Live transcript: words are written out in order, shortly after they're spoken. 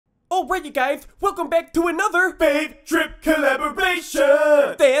Alright, you guys, welcome back to another FavTrip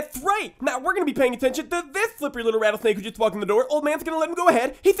collaboration! That's right! Now we're gonna be paying attention to this slippery little rattlesnake who just walked in the door. Old man's gonna let him go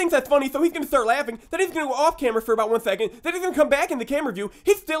ahead. He thinks that's funny, so he's gonna start laughing. Then he's gonna go off camera for about 1 second. Then he's gonna come back in the camera view.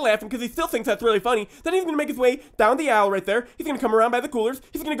 He's still laughing because he still thinks that's really funny. Then he's gonna make his way down the aisle right there. He's gonna come around by the coolers.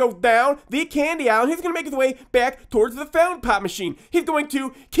 He's gonna go down the candy aisle. And he's gonna make his way back towards the fountain pop machine. He's going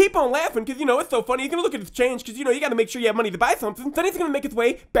to keep on laughing because, you know, it's so funny. He's gonna look at his change because, you know, you gotta make sure you have money to buy something. Then he's gonna make his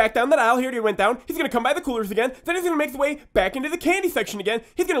way back down that aisle. Here he went down. He's gonna come by the coolers again. Then he's gonna make his way back into the candy section again.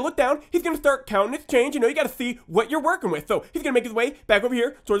 He's gonna look down. He's gonna start counting his change. You know, you gotta see what you're working with. So he's gonna make his way back over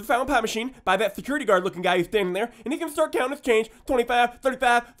here towards the fountain pop machine by that security guard looking guy who's standing there. And he's gonna start counting his change. 25,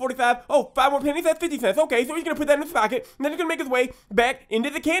 35, 45. Oh, 5 more pennies. That's 50 cents. Okay, so he's gonna put that in his pocket. And then he's gonna make his way back into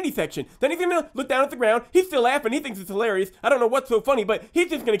the candy section. Then he's gonna look down at the ground. He's still laughing. He thinks it's hilarious. I don't know what's so funny, but he's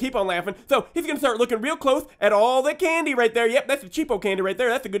just gonna keep on laughing. So he's gonna start looking real close at all the candy right there. Yep, that's a cheapo candy right there.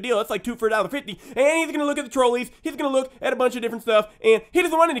 That's a good deal. That's like 2 for $1.50. And he's gonna look at the trolleys. He's gonna look at a bunch of different stuff. And he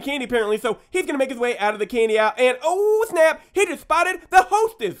doesn't want any candy apparently, so he's gonna make his way out of the candy aisle. And oh snap, he just spotted the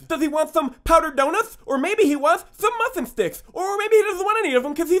hostess. Does he want some powdered donuts? Or maybe he wants some muffin sticks. Or maybe he doesn't want any of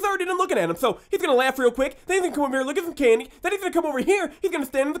them because he's already done looking at them. So he's gonna laugh real quick. Then he's gonna come over here, look at some candy. Then he's gonna come over here. He's gonna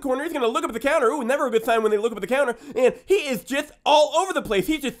stand in the corner. He's gonna look up at the counter. Ooh, never a good sign when they look up at the counter. And he is just all over the place.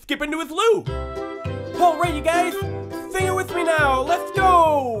 He's just skipping to his loo. Alright, you guys, sing it with me now. Let's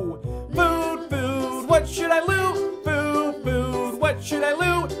go. Food, food, what should I loot? Food, food, what should I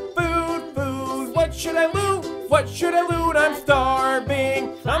loot? Food, food, what should I loot? What should I loot? I'm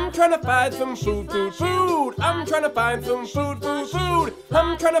starving. I'm trying to find some food, food, food. I'm trying to find some food, food, food.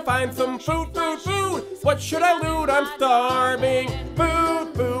 I'm trying to find some food, food, food. What should I loot? I'm starving.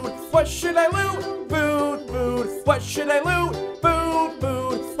 Food, food, what should I loot? Food, food, what should I loot? Food,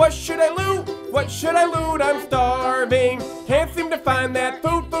 food, what should I loot? What should I loot? I'm starving. Can't seem to find that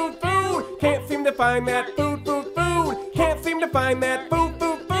food, food, food. Can't seem to find that food, food, food. Can't seem to find that food,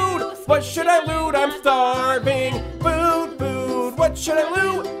 food, food. What should I loot? I'm starving. Food, food, what should I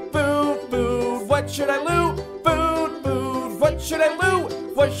loot? Food, food, what should I loot? Food, food, what should I loot?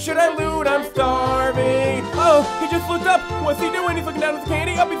 What should I loot? I'm starving. Oh, he just looked up. What's he doing? He's looking down at the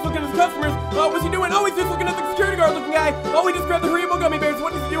candy. Oh, he's looking at his customers. Oh, what's he doing? Oh, he's just looking at the security guard looking guy. Oh, he just grabbed the Haribo gummy bears.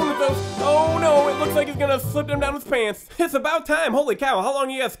 What is he doing with those? Oh no, it looks like he's gonna slip them down his pants. It's about time. Holy cow, how long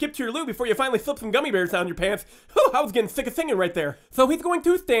you gotta skip to your loo before you finally slip some gummy bears down your pants? Whew, I was getting sick of singing right there. So he's going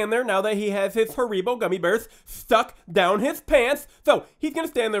to stand there now that he has his Haribo gummy bears stuck down his pants. So he's gonna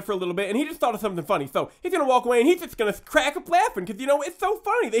stand there for a little bit and he just thought of something funny. So he's gonna walk away and he's just gonna crack up laughing because, you know, it's so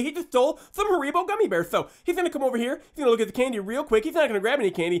funny that he just stole some Haribo gummy bears. So he's gonna come over here, he's gonna look at the candy real quick. He's not gonna grab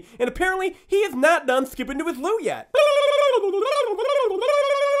any candy, and apparently he is not done skipping to his loo yet.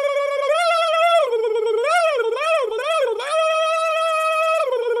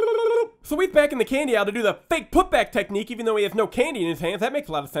 So he's back in the candy aisle to do the fake putback technique, even though he has no candy in his hands. That makes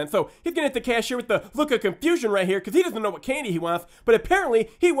a lot of sense. So he's gonna hit the cashier with the look of confusion right here because he doesn't know what candy he wants, but apparently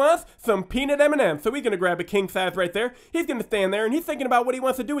he wants some peanut M&Ms. So he's gonna grab a king size right there. He's gonna stand there and he's thinking about what he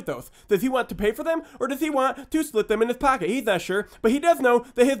wants to do with those. Does he want to pay for them or does he want to slip them in his pocket? He's not sure, but he does know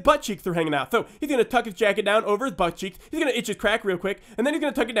that his butt cheeks are hanging out. So he's gonna tuck his jacket down over his butt cheeks. He's gonna itch his crack real quick, and then he's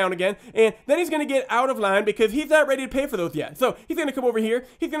gonna tuck it down again, and then he's gonna get out of line because he's not ready to pay for those yet. So he's gonna come over here.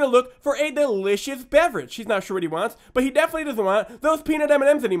 He's gonna look for a delicious beverage. He's not sure what he wants, but he definitely doesn't want those peanut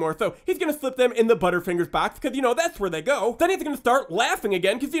M&Ms anymore. So he's gonna slip them in the Butterfingers box because, you know, that's where they go. Then he's gonna start laughing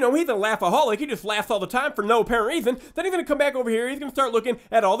again because, you know, he's a laughaholic. He just laughs all the time for no apparent reason. Then he's gonna come back over here. He's gonna start looking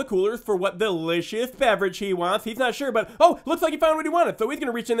at all the coolers for what delicious beverage he wants. He's not sure, but oh, looks like he found what he wanted. So he's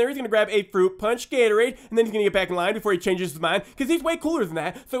gonna reach in there. He's gonna grab a fruit punch Gatorade, and then he's gonna get back in line before he changes his mind because he's way cooler than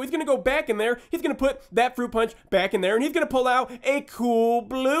that. So he's gonna go back in there. He's gonna put that fruit punch back in there, and he's gonna pull out a Cool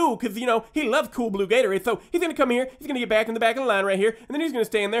Blue because, you know, he loves Cool Blue Gatorade. So he's gonna come here, he's gonna get back in the back of the line right here, and then he's gonna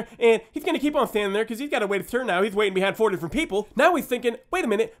stand there, and he's gonna keep on standing there because he's gotta wait his turn now. He's waiting behind 4 different people. Now he's thinking, wait a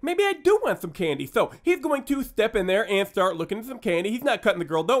minute, maybe I do want some candy. So he's going to step in there and start looking at some candy. He's not cutting the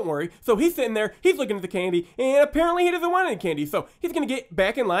girl, don't worry. So he's sitting there, he's looking at the candy, and apparently he doesn't want any candy. So he's gonna get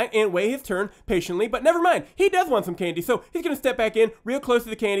back in line and wait his turn patiently, but never mind, he does want some candy. So he's gonna step back in real close to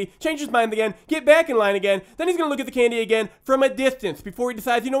the candy, change his mind again, get back in line again, then he's gonna look at the candy again from a distance before he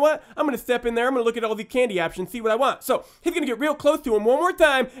decides, you know what, I'm gonna step in there, I'm gonna look at all these candy options, see what I want. So he's gonna get real close to him one more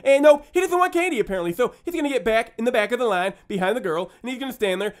time, and no, he doesn't want candy apparently. So he's gonna get back in the back of the line behind the girl, and he's gonna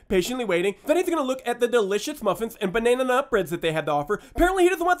stand there patiently waiting. Then he's gonna look at the delicious muffins and banana nut breads that they had to offer. Apparently he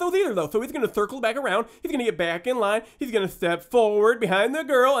doesn't want those either though. So he's gonna circle back around, he's gonna get back in line, he's gonna step forward behind the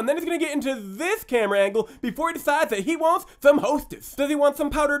girl, and then he's gonna get into this camera angle before he decides that he wants some Hostess. Does he want some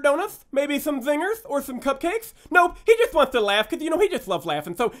powdered donuts? Maybe some zingers or some cupcakes? Nope, he just wants to laugh because, you know, he just loves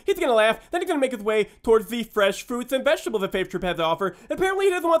laughing. So he's gonna laugh, then he's gonna make his way towards the fresh fruits and vegetables that FavTrip has to offer, and apparently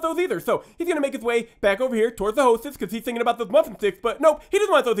he doesn't want those either, so he's gonna make his way back over here towards the hostess, because he's thinking about those muffin sticks, but nope, he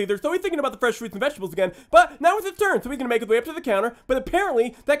doesn't want those either, so he's thinking about the fresh fruits and vegetables again, but now it's his turn, so he's gonna make his way up to the counter, but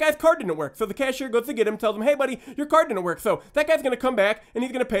apparently that guy's card didn't work, so the cashier goes to get him, tells him, hey buddy, your card didn't work, so that guy's gonna come back, and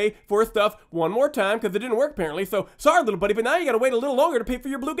he's gonna pay for his stuff one more time, because it didn't work apparently, so sorry little buddy, but now you gotta wait a little longer to pay for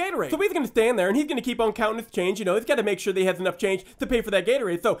your blue Gatorade. So he's gonna stand there, and he's gonna keep on counting his change, you know, he's gotta make sure that he has enough change to pay for that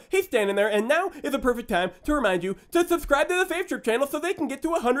Gatorade, so he's standing there, and now is a perfect time to remind you to subscribe to the FavTrip channel so they can get to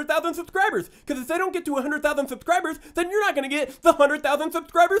 100,000 subscribers, because if they don't get to 100,000 subscribers, then you're not gonna get the 100,000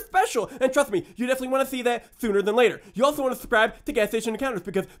 subscribers special, and trust me, you definitely want to see that sooner than later. You also want to subscribe to Gas Station Encounters,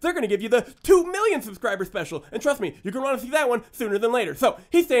 because they're gonna give you the 2 million subscriber special, and trust me, you're gonna want to see that one sooner than later. So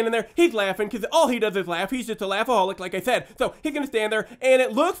he's standing there, he's laughing, because all he does is laugh, he's just a laughaholic like I said, so he's gonna stand there, and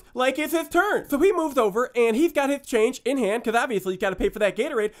it looks like it's his turn. So he moves over, and he's got his change in hand, because obviously he's got to pay for that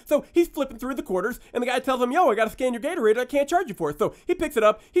Gatorade, so he's flipping through the quarters, and the guy tells him, yo, I gotta scan your Gatorade, I can't charge you for it. So he picks it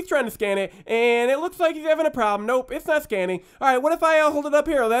up, he's trying to scan it, and it looks like he's having a problem. Nope, it's not scanning. Alright, what if I hold it up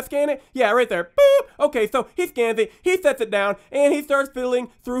here? Will that scan it? Yeah, right there. Boop! Okay, so he scans it, he sets it down, and he starts fiddling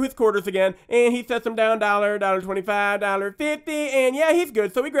through his quarters again, and he sets them down, $1, $1.25, $1.50, and yeah, he's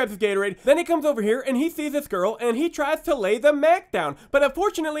good. So he grabs his Gatorade, then he comes over here, and he sees this girl, and he tries to lay the Mac down, but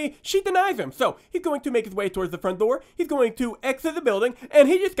unfortunately, she denies him. So he's going to make his way towards the front door, he's going to exit the building, and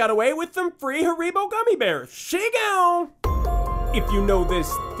he just got away with some free Haribo gummy bears. She gone! If you know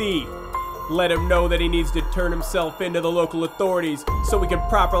this thief, let him know that he needs to turn himself into the local authorities so we can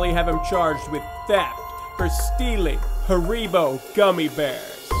properly have him charged with theft for stealing Haribo gummy bears.